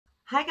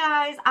Hi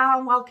guys,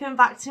 and welcome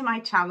back to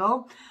my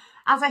channel.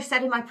 As I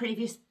said in my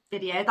previous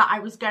video that I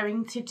was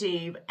going to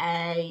do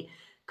a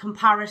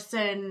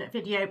comparison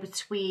video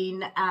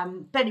between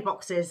bunny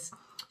boxes.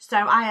 So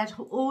I had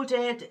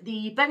ordered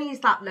the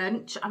Bunnies That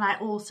Lunch and I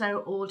also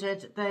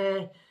ordered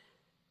the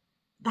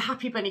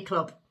Happy Bunny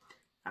Club.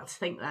 Let's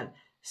think then.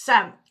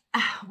 So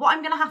what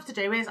I'm going to have to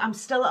do is I'm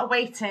still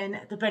awaiting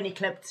the Bunny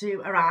Club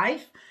to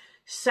arrive.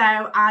 So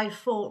I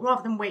thought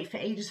rather than wait for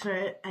ages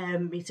for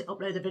me to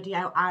upload the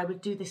video, I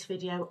would do this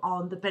video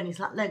on the Bunnies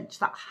That Lunch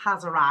that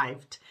has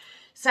arrived.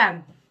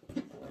 So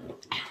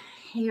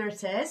here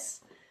it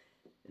is.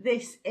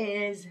 This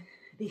is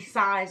the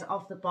size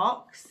of the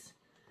box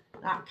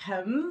that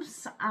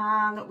comes,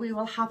 and we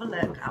will have a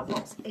look at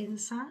what's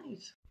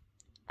inside.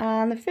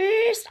 And the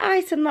first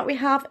item that we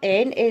have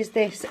in is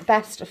this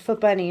Best for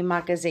Bunny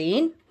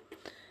magazine,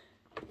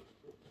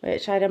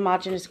 which I'd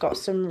imagine has got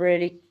some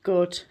really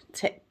good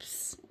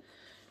tips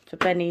for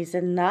bunnies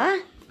in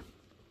there.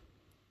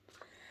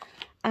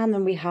 And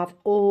then we have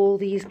all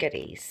these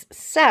goodies.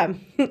 So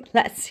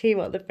let's see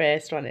what the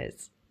first one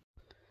is.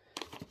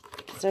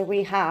 So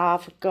we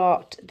have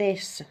got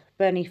this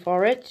bunny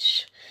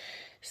forage.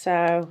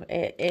 So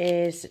it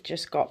is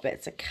just got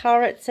bits of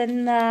carrots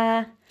in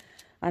there.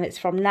 And it's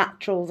from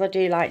Naturals. I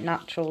do like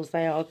Naturals.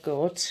 They are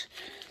good.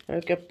 They're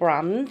a good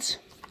brand.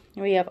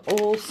 We have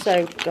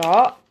also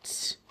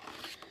got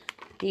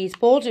these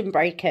boredom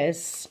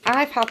breakers.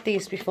 I've had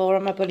these before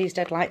and my bunnies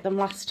did like them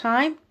last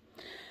time.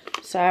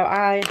 So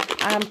I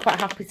am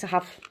quite happy to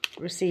have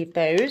received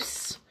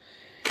those.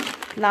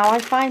 Now I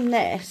find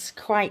this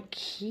quite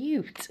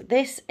cute.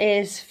 This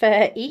is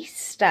for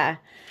Easter.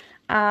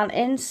 And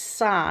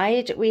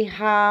inside we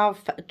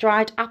have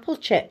dried apple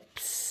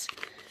chips.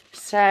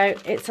 So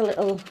it's a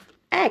little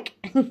egg.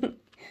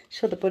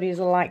 Sure the bunnies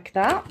will like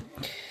that.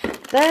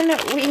 Then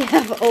we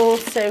have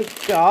also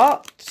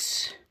got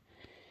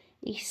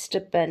Easter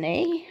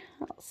bunny.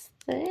 What's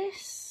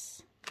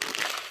this?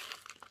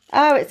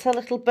 Oh, it's a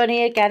little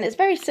bunny again. It's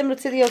very similar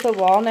to the other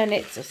one, and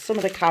it's some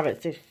of the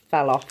carrots have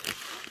fell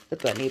off the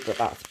bunny, but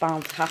that's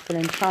bound to happen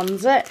in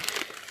transit.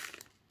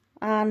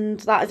 And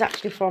that is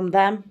actually from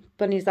them,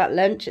 Bunnies That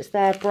Lunch. It's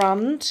their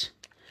brand,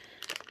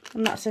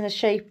 and that's in the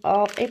shape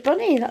of a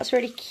bunny. That's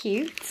really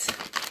cute.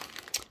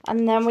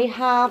 And then we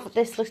have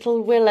this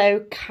little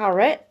willow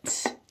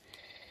carrot.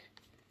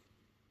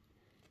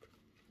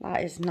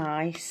 That is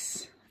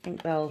nice. I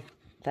think they'll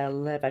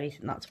love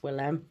anything that's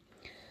willow.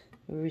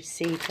 We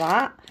receive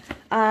that.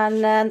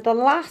 And then the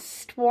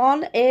last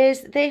one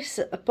is this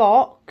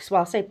box.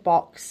 Well, I say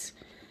box.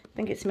 I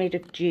think it's made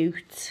of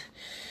jute.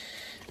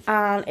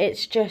 And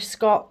it's just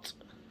got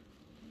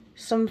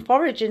some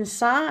forage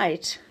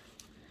inside.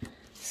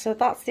 So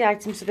that's the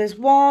item. So there's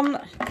 1,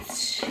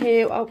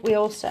 2. Oh, we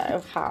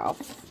also have,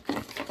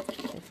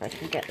 if I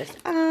can get this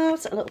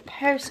out, a little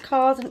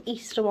postcard, an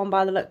Easter one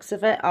by the looks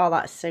of it. Oh,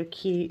 that's so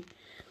cute.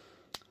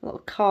 A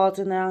little card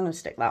in there. I'm going to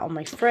stick that on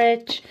my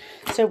fridge.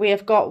 So we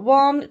have got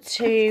 1,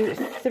 2,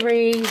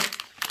 3,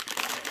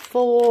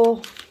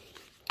 4,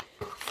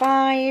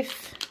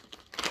 5,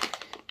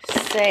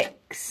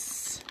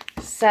 6,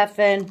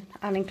 7,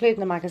 and including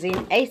the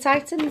magazine, 8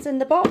 items in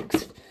the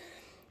box.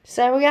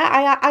 So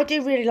yeah, I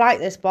do really like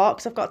this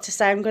box. I've got to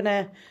say I'm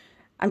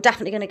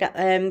definitely gonna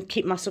get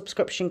keep my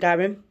subscription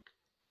going.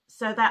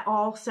 So there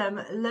are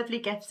some lovely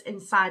gifts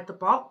inside the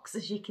box,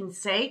 as you can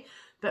see.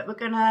 But we're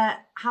gonna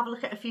have a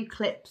look at a few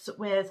clips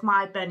with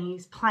my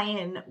bunnies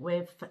playing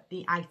with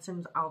the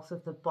items out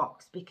of the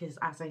box, because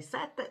as I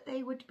said that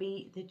they would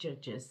be the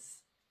judges.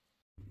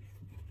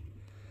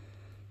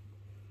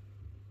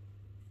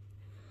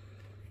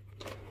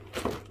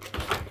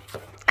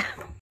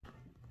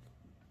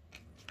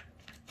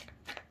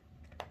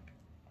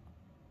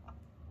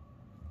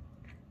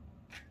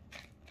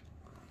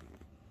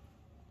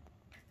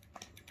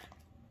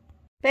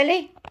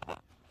 Billy?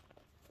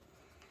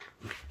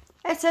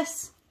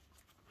 Otis?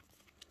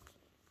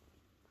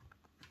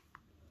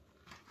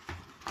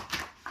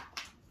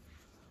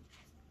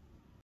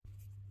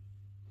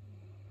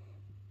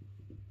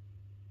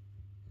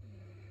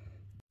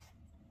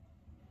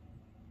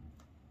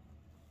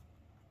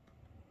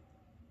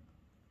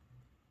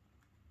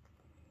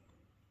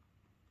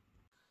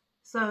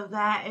 So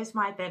there is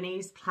my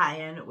bunnies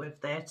playing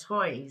with their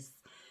toys.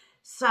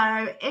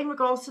 So in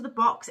regards to the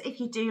box,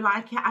 if you do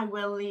like it, I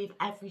will leave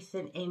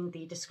everything in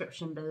the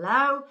description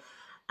below.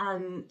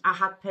 I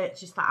had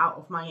purchased that out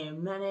of my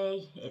own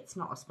money. It's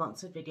not a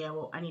sponsored video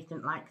or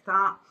anything like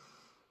that.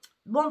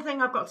 One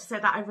thing I've got to say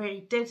that I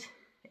really did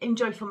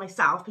enjoy for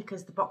myself,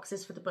 because the box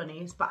is for the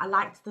bunnies, but I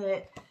liked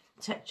the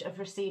touch of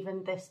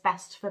receiving this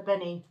Best for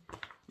Bunny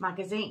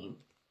magazine.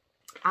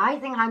 I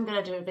think I'm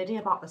going to do a video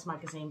about this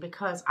magazine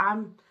because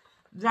I'm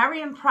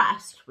very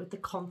impressed with the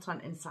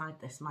content inside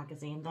this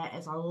magazine. There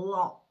is a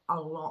lot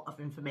of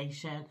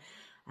information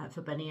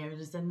for bunny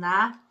owners in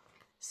there.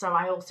 So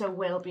I also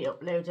will be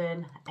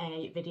uploading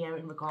a video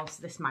in regards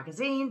to this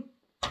magazine.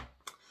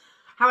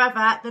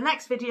 However, the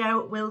next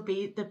video will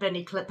be the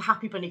Bunny Club, the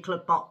Happy Bunny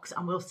Club box,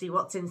 and we'll see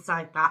what's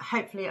inside that.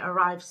 Hopefully it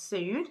arrives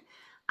soon.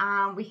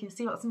 and we can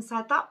see what's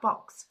inside that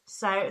box.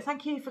 So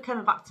thank you for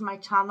coming back to my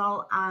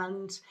channel,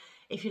 and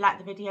if you like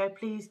the video,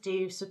 please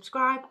do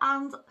subscribe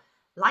and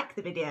like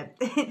the video.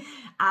 And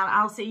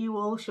I'll see you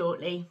all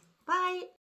shortly. Bye.